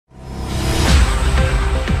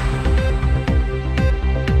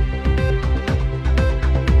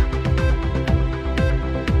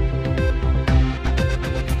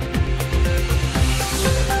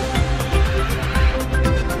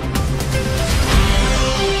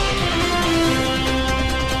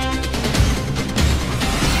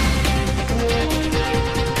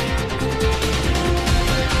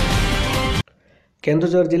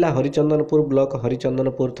केन्दुझर जिला हरिचंदनपुर ब्लॉक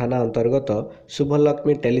हरिचंदनपुर थाना अंतर्गत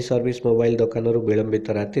शुभलक्ष्मी टेली सर्विस मोबाइल दोकान विलंबित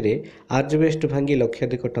राति में आजबेस्ट भांगी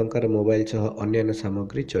लक्षाधिक टंकार मोबाइल सह अन्य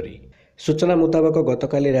सामग्री चोरी। सूचना मुताबक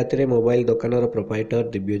गतकाली राति में मोबाइल दोकान प्रोप्राइटर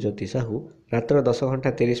दिव्यज्योति साहू रात्र 10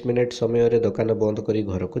 घंटा 30 मिनिट समय दोकान बंद कर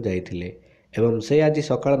घर को जाइए एवं से आज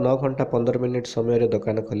सकाळ 9 घंटा 15 मिनिट समय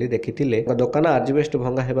दोकान खोली देखिथिले दोकान आजबेस्ट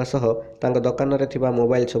भंगा हेबा सह तांको दोकान रे थिबा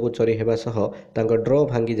मोबाइल सबु चोरी हेबा सह तांको ड्र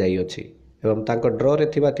भांगी जाई अछि एवं तांको ड्र रे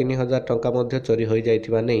थिबा 3000 टंका मध्य चोरी होई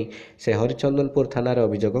जाइथिबा नै से हरिचंदनपुर थाना रे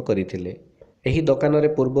अभियोग करिथिले। एही दोकान रे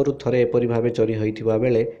पूर्वरु थरे एपरि भाबे चोरी होइथिबा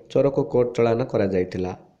बेले चोर को कोर्ट चलाण करा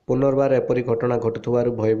जाइथिला। पुनर्बार एपरि घटना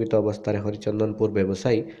घटुथुबारु भयभीत अवस्था हरिचंदनपुर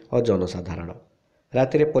व्यवसायी और जनसाधारण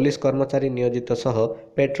राति पुलिस कर्मचारी नियोजित सह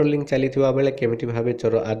पेट्रोलिंग चलीथिबा बेले केमिति भाबे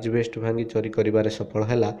चोर आजबेस्ट भांगी चोरी करिबारे सफल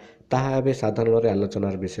हैला ताहा एबे साधारण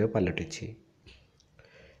आलोचनार विषय पलटिछि।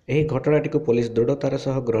 ଏହି ଘଟଣାଟିକୁ पुलिस दृढ़तार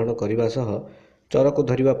सह ग्रहण करने सह चोर को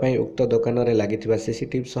धरिबा पई उक्त दोकान रे लागिथिबा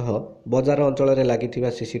सीसीटीवी सह बजार अंचल रे लागिथिबा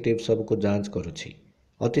सीसीटीवी सबको जांच करुछि।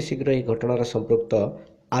 अति शीघ्र ଏହି घटनार संपृक्त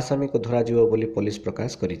आसामी को धराजिबो बोली पुलिस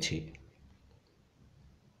प्रकाश करिछि।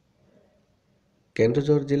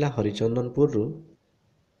 केन्दुझर जिला हरिचंदनपुर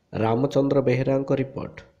रामचंद्र बेहेरा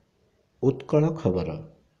रिपोर्ट उत्कल खबर।